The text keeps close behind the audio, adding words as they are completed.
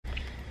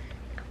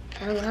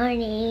Good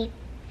morning.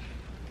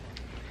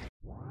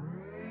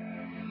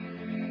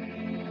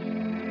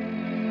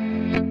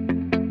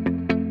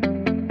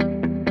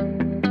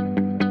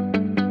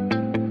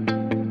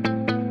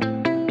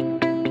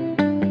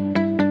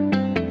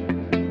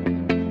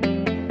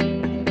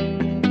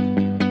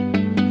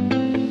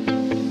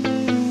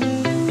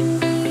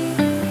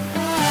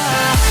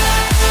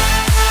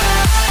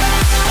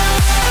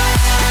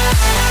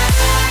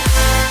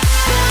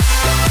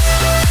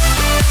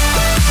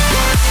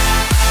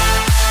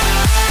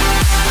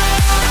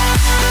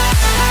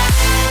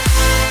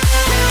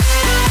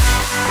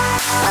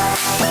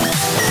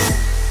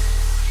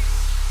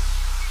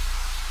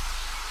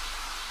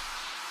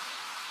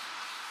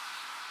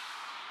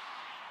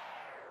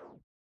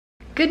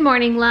 Good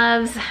morning,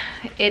 loves.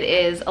 It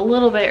is a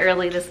little bit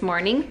early this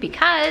morning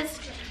because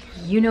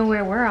you know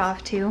where we're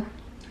off to.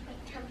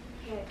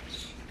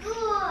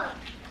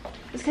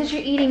 It's because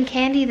you're eating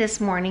candy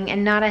this morning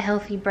and not a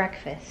healthy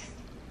breakfast.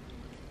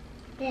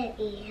 I said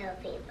eat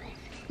healthy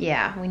breakfast.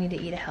 Yeah, we need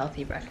to eat a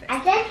healthy breakfast.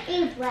 I said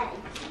eat bread.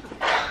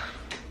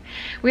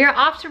 We are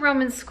off to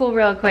Roman's school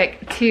real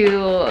quick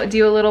to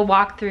do a little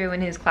walkthrough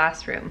in his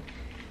classroom.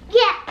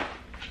 Yeah.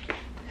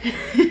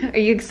 Are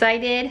you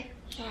excited?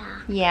 Yeah.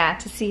 Yeah,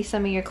 to see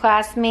some of your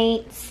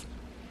classmates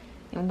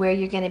and where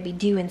you're gonna be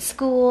doing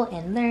school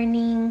and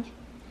learning.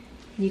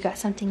 You got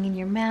something in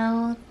your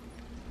mouth.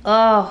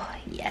 Oh,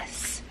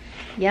 yes.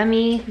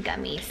 Yummy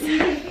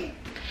gummies.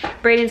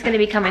 Braden's gonna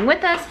be coming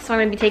with us, so I'm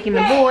gonna be taking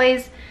the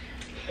boys.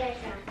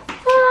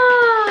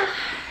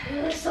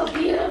 So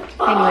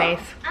beautiful. Anyways,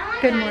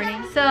 good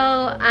morning. So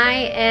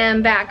I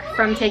am back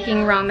from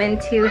taking Roman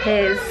to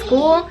his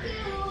school.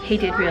 He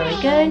did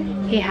really good.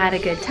 He had a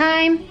good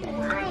time.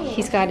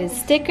 He's got his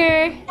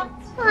sticker.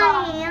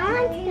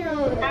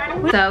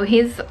 So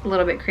he's a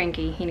little bit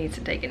cranky. He needs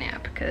to take a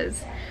nap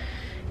because,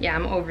 yeah,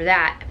 I'm over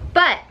that.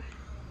 But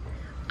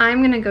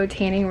I'm gonna go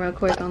tanning real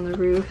quick on the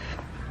roof.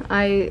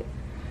 I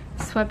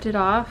swept it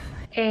off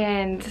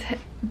and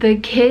the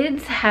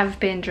kids have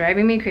been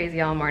driving me crazy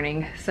all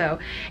morning. So,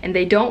 and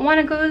they don't want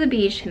to go to the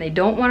beach and they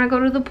don't want to go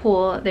to the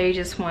pool. They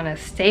just want to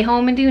stay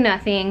home and do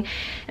nothing.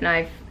 And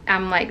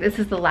I'm like, this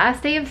is the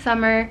last day of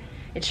summer.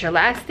 It's your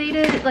last day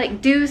to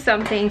like do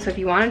something, so if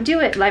you want to do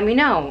it, let me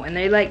know. And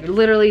they like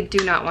literally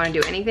do not want to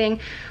do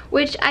anything,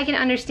 which I can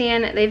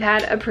understand. They've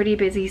had a pretty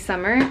busy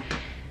summer,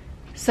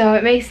 so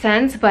it makes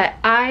sense. But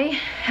I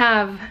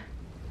have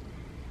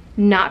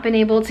not been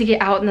able to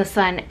get out in the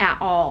sun at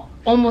all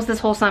almost this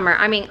whole summer.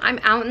 I mean, I'm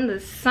out in the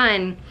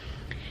sun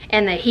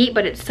and the heat,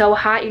 but it's so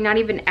hot you're not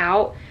even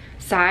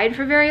outside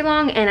for very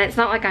long, and it's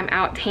not like I'm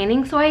out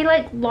tanning. So I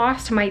like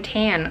lost my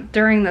tan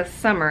during the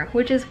summer,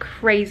 which is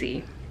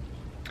crazy.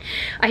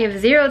 I have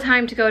zero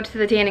time to go to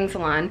the tanning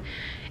salon.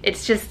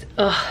 It's just,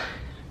 ugh.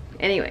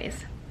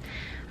 Anyways,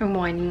 I'm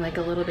whining like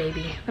a little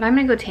baby. But I'm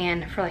gonna go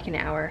tan for like an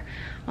hour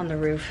on the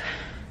roof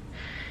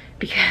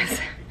because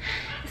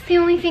it's the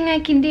only thing I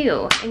can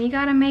do. And you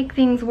gotta make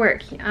things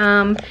work.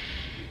 I'm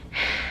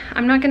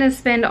not gonna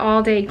spend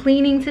all day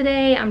cleaning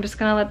today. I'm just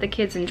gonna let the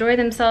kids enjoy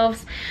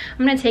themselves.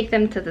 I'm gonna take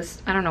them to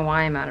this, I don't know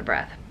why I'm out of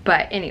breath.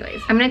 But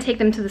anyways, I'm gonna take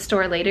them to the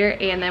store later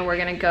and then we're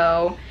gonna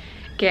go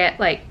get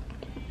like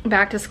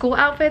back to school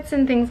outfits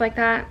and things like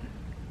that,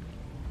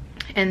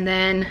 and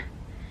then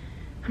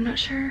I'm not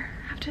sure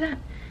after that.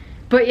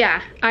 But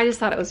yeah, I just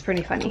thought it was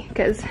pretty funny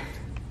because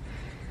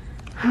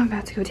I'm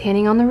about to go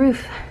tanning on the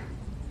roof.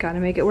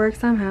 Gotta make it work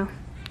somehow.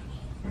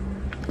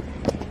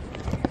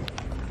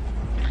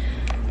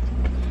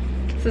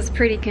 This is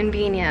pretty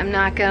convenient, I'm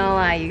not gonna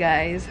lie, you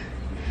guys.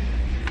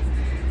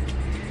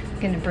 I'm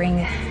gonna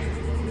bring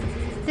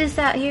this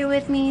out here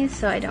with me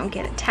so I don't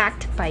get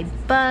attacked by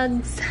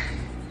bugs.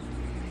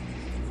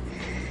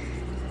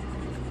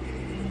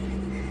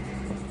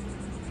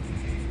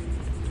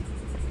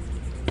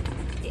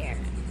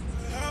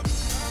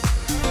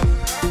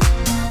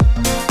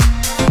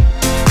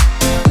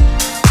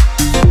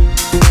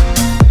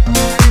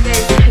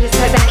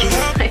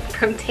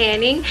 From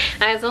tanning.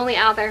 I was only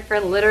out there for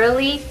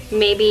literally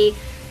maybe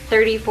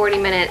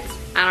 30-40 minutes.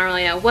 I don't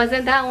really know. It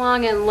wasn't that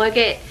long, and look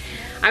at,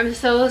 I'm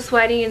so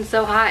sweaty and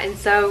so hot and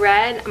so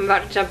red. I'm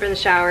about to jump in the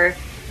shower.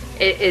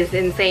 It is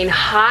insane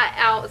hot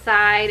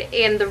outside,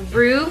 and the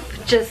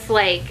roof just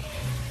like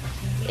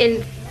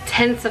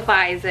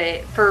intensifies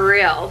it for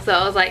real. So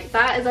I was like,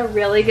 that is a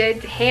really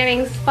good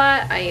tanning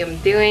spot. I am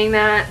doing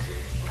that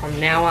from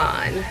now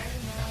on.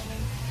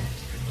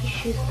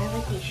 Shoes, I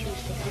like these shoes.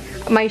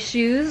 My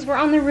shoes were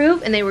on the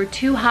roof and they were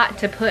too hot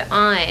to put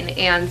on,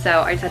 and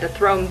so I just had to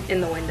throw them in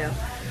the window.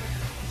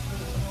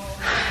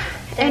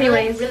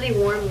 Anyways, they're like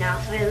really warm now,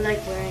 so I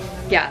like wearing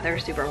them. Yeah, they're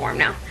super warm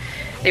now.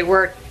 They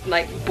were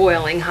like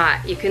boiling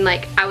hot. You can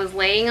like, I was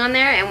laying on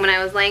there, and when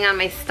I was laying on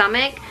my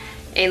stomach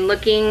and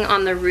looking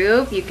on the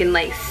roof, you can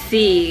like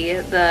see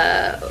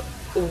the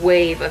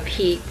wave of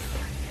heat.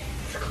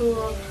 It's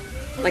cool.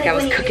 Like I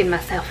was cooking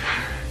myself.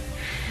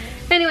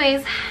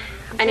 Anyways,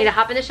 I need to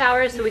hop in the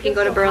shower so we can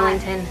go to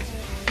Burlington.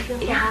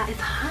 Yeah, it's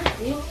hot,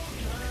 dude.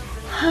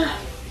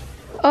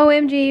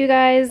 OMG, you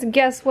guys,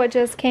 guess what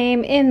just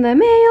came in the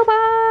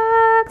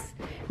mailbox?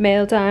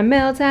 Mail time,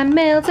 mail time,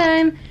 mail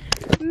time,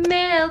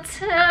 mail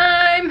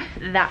time.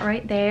 That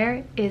right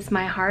there is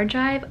my hard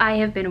drive I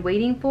have been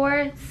waiting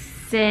for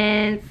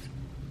since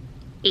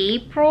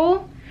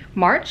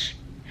March.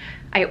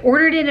 I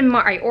ordered it in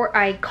March,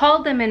 I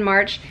called them in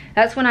March.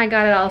 That's when I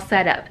got it all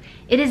set up.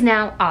 It is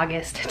now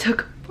August. It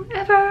took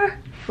forever.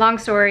 Long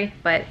story,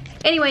 but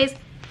anyways,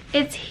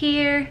 it's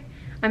here.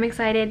 I'm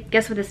excited.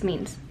 Guess what this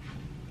means?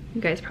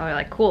 You guys probably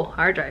like, cool,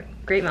 hard drive,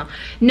 great mail.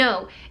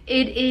 No,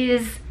 it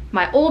is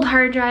my old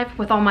hard drive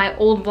with all my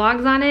old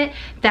vlogs on it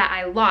that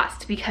I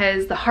lost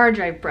because the hard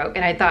drive broke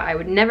and I thought I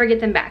would never get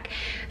them back.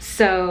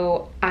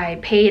 So I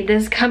paid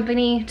this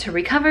company to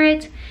recover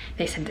it.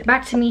 They sent it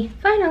back to me,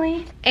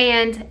 finally.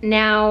 And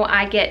now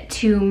I get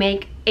to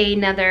make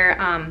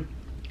another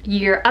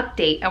year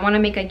update. I wanna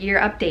make a year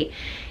update.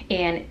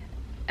 And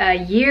a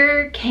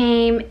year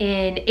came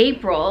in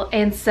April,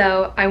 and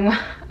so I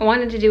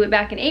wanted to do it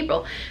back in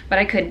April, but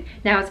I couldn't.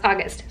 Now it's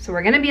August, so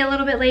we're gonna be a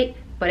little bit late,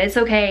 but it's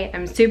okay.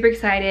 I'm super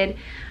excited.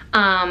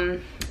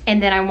 And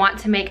then I want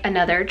to make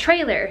another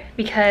trailer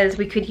because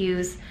we could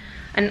use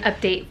an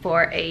update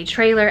for a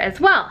trailer as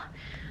well.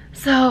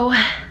 So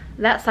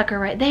that sucker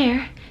right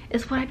there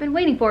is what I've been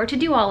waiting for to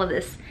do all of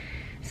this.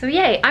 So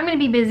yay, I'm gonna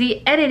be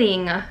busy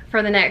editing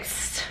for the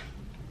next,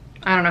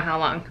 I don't know how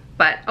long,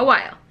 but a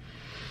while.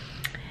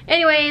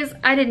 Anyways,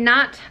 I did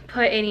not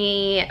put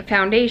any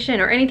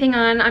foundation or anything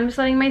on. I'm just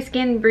letting my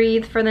skin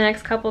breathe for the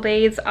next couple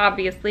days,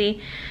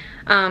 obviously.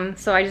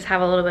 So I just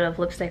have a little bit of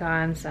lipstick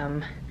on,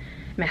 some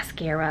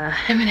mascara.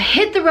 I'm gonna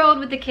hit the road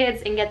with the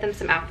kids and get them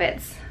some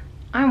outfits.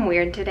 I'm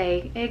weird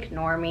today,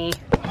 ignore me.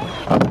 Can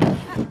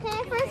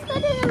I first go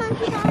to the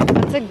monkey bar?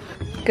 That's a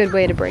good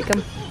way to break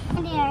them.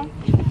 There.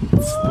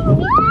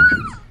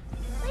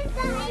 Where's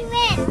the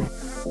hymen?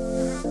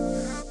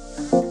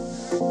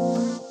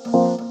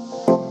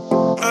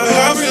 I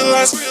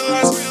realized.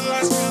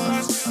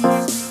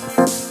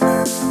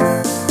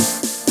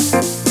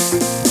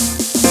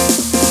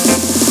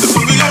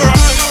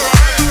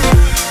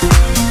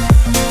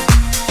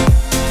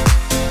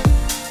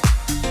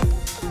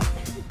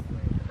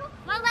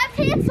 My left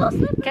hand's so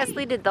slippery.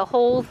 Kesley did the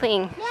whole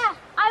thing. Yeah,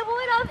 I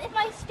would have if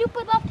my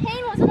stupid left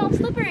hand wasn't all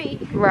slippery.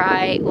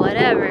 Right,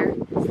 whatever.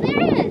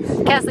 Serious.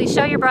 Kesley,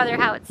 show your brother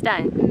how it's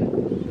done.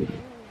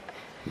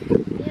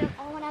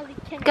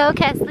 Go,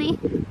 Kesley.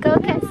 Go,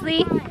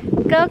 Kesley.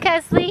 Go,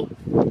 Kesley.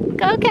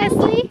 Go,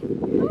 Kesley.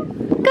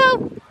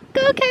 Go.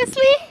 Go,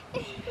 Kesley.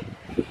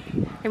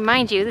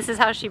 Remind you, this is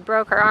how she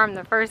broke her arm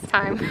the first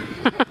time.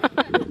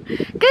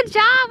 Good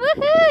job.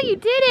 Woohoo, you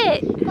did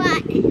it.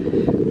 But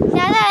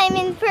now that I'm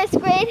in first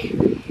grade,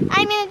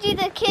 I'm gonna do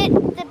the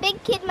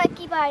big kid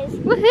monkey bars.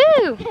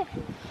 Woohoo.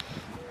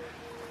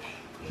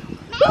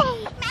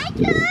 My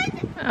turn.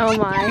 Oh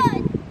my.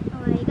 Oh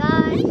my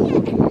gosh.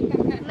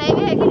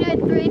 Maybe I can do it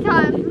 3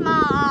 times,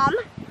 Mom.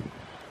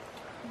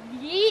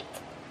 Yeet.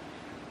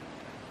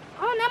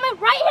 Oh, now my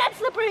right hand's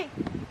slippery.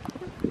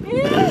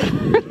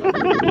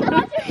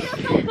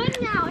 So good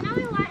now. Now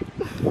we want.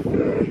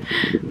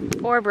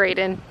 Poor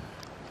Brayden.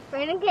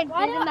 Brayden can do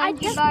the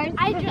monkey bars.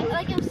 I just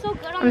like I'm so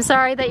good on. I'm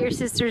sorry that your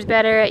sister's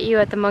better at you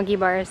at the monkey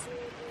bars.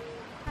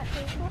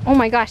 Oh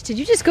my gosh, did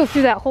you just go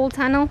through that whole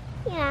tunnel?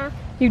 Yeah.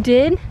 You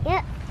did?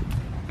 Yep.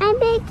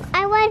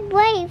 I was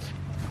brave.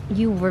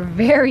 You were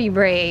very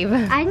brave.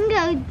 I can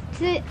go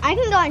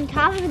on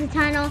top of the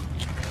tunnel.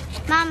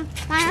 Mom,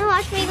 want to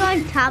watch me go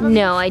on top of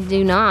No, I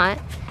do not.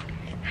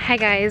 Hi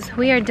guys,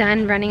 we are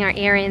done running our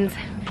errands.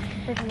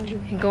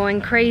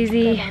 Going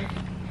crazy.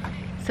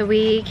 So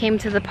we came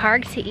to the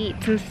park to eat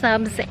some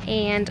subs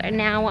and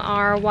now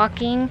are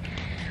walking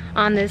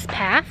on this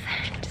path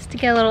just to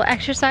get a little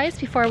exercise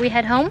before we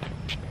head home.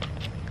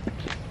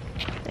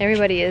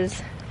 Everybody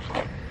is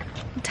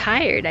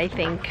tired, I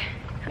think.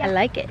 Yeah. I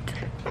like it.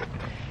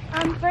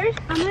 First,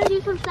 I'm gonna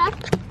do some stuff.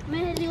 I'm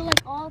gonna do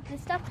like all of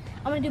this stuff.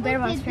 I'm gonna do bear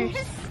bonds first.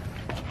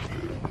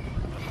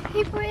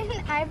 He put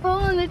an eyeball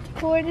on the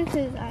cord in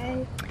his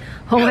eye.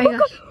 Oh my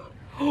gosh.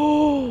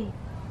 Oh,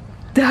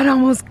 that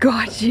almost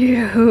got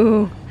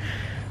you.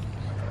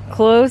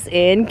 Close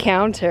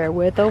encounter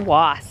with a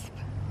wasp.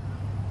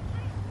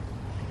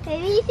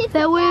 Maybe you should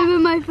that would have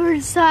been my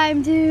first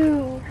time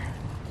too.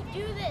 To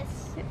do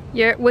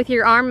this. With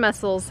your arm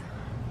muscles.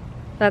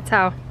 That's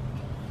how.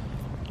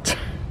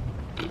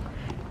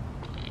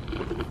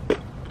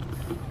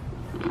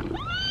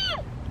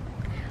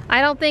 I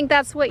don't think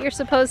that's what you're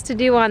supposed to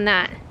do on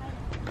that.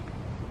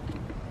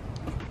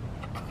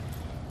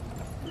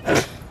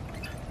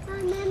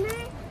 Remember,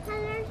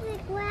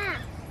 allergic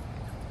grass.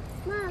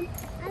 Mom,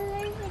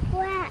 allergic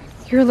grass.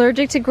 You're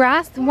allergic to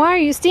grass? Then why are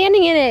you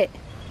standing in it?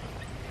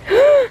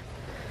 Oh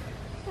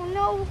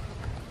no.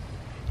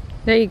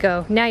 There you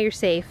go. Now you're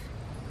safe.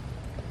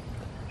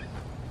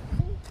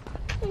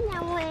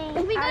 That way.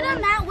 If we go down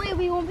that way,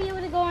 we won't be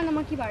able to go on the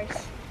monkey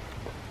bars.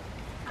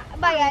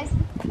 Bye, guys.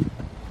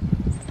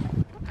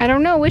 I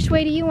don't know. Which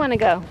way do you want to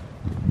go?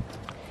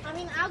 I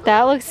mean, I'll go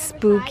That on looks the other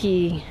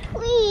spooky. side.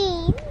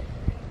 Please.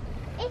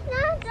 It's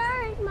not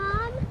dark,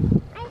 Mom.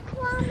 I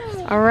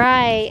promise. All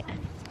right.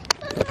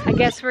 I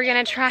guess we're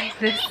gonna try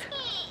this.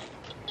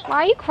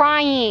 Why are you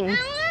crying?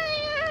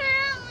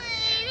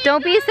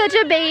 Don't be such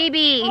a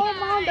baby.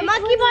 The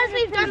monkey bars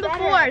we've done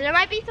before. There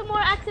might be some more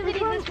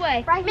activities this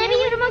way. Maybe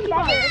even a monkey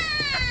bar.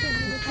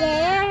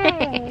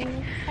 Yeah.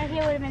 Right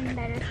here would have been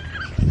better.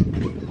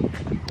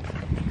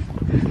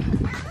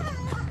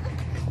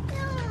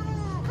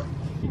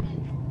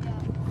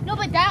 No,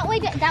 but that way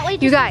just You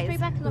goes guys, straight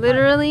back to the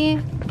literally,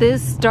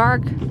 this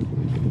dark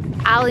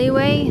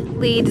alleyway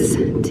leads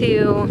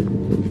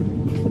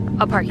to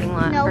a parking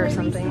lot park. or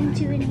something.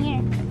 To in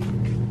here.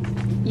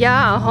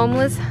 Yeah, a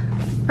homeless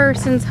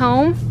person's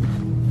home.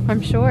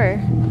 I'm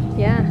sure.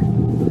 Yeah.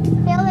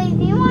 Billy,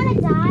 do you want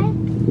to die?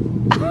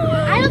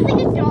 I don't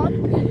think a dog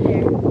could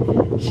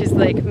there. She's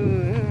like,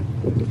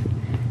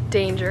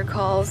 danger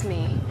calls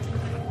me.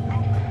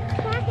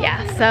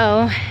 Yeah,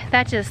 so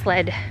that just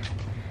led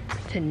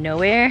to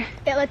nowhere.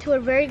 It led to a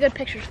very good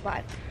picture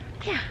spot.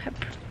 Yeah,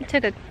 I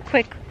took a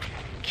quick,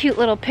 cute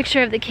little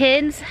picture of the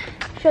kids.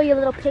 Show you a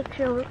little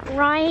picture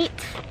right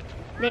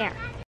there.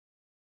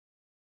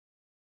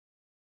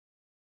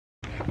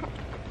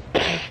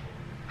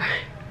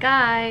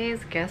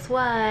 Guys, guess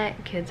what?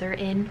 Kids are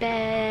in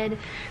bed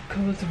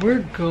because we're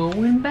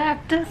going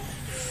back to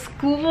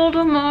school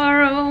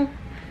tomorrow.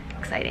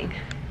 Exciting.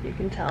 You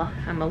can tell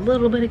I'm a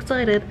little bit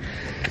excited.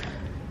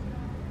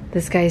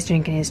 This guy's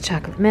drinking his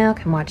chocolate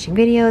milk and watching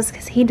videos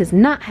because he does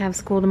not have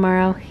school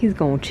tomorrow. He's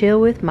gonna chill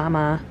with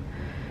mama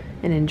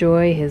and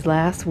enjoy his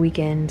last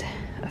weekend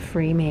a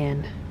free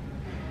man.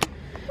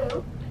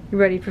 You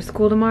ready for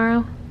school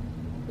tomorrow?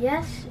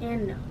 Yes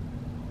and no.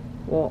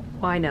 Well,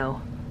 why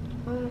no?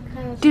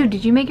 Kind of Dude,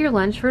 did you make your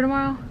lunch for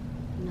tomorrow?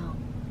 no.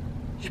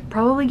 Should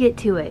probably get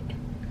to it.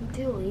 I'm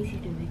too lazy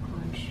to make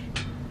lunch.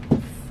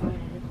 Friday.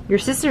 Your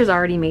sister's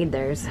already made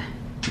theirs.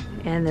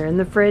 And they're in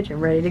the fridge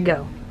and ready to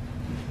go.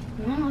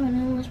 No, I'm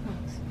in the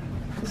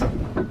lunchbox. Let's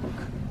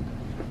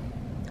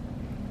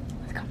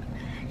go.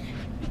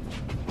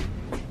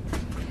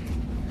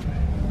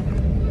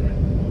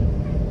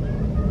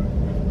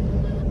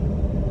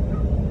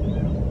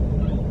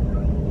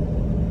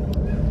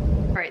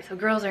 Alright, so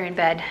girls are in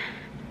bed.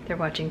 They're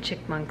watching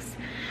Chipmunks.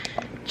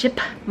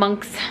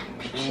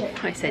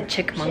 I said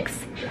chickmunks.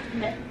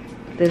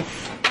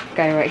 This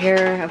guy right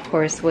here, of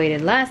course,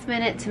 waited last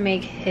minute to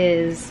make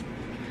his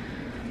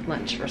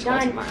lunch for school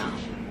tomorrow.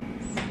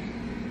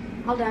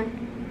 All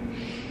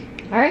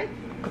done. Alright,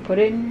 go put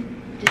it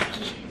in.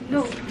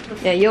 No.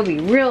 Yeah, you'll be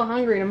real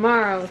hungry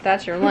tomorrow if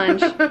that's your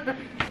lunch.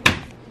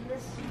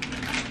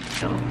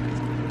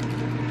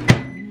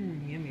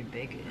 Yummy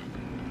bacon.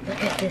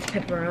 Look at this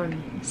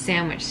pepperoni.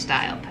 Sandwich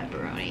style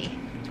pepperoni.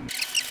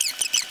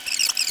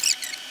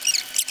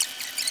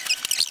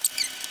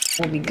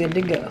 We'll be good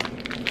to go.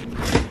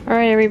 All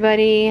right,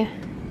 everybody.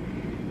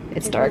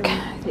 It's dark.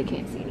 They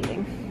can't see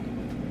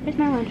anything. Here's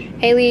my lunch.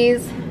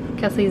 Haley's,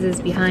 Kelsey's is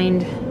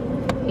behind.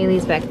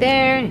 Haley's back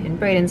there, and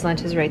Brayden's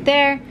lunch is right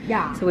there.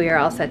 Yeah. So we are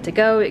all set to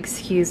go.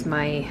 Excuse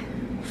my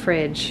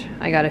fridge.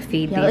 I gotta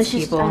feed these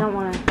people. I don't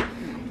want to.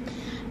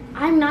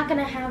 I'm not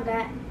gonna have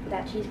that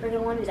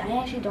cheeseburger one because I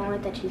actually don't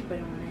like that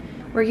cheeseburger one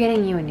anymore. We're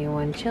getting you a new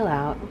one. Chill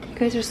out. You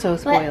guys are so But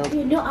spoiled.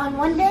 you know, on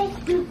one day,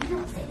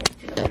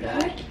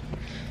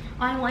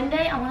 on one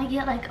day, I want to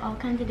get like all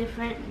kinds of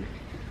different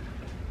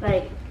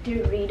like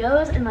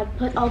Doritos and like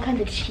put all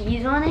kinds of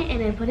cheese on it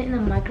and then put it in the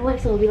microwave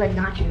so it'll be like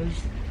nachos.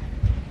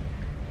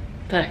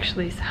 That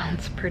actually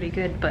sounds pretty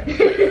good, but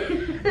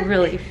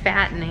really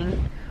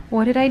fattening.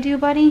 What did I do,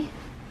 buddy?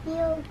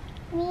 You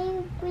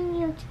bring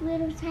your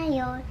little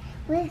child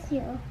with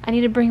you. I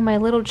need to bring my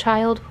little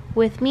child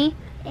with me.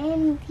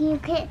 And you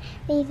can't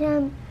leave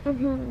them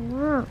in the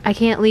room. I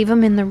can't leave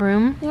him in the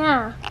room.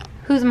 Yeah,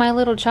 Who's my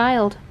little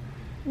child?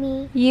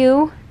 me.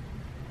 You?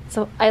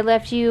 So I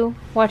left you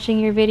watching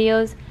your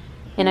videos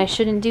and I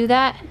shouldn't do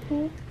that?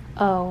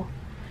 Oh.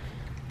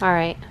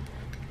 Alright.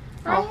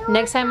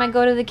 Next time I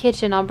go to the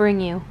kitchen, I'll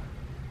bring you.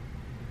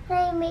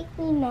 They make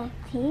me mac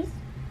cheese.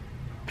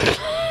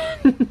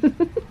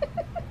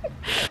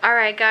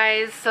 Alright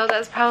guys, so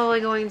that's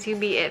probably going to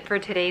be it for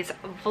today's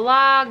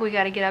vlog. We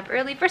gotta get up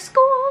early for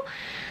school.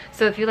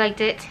 So if you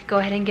liked it, go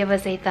ahead and give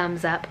us a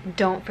thumbs up.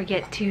 Don't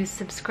forget to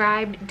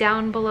subscribe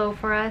down below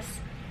for us.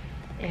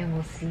 And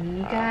we'll see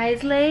you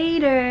guys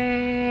later.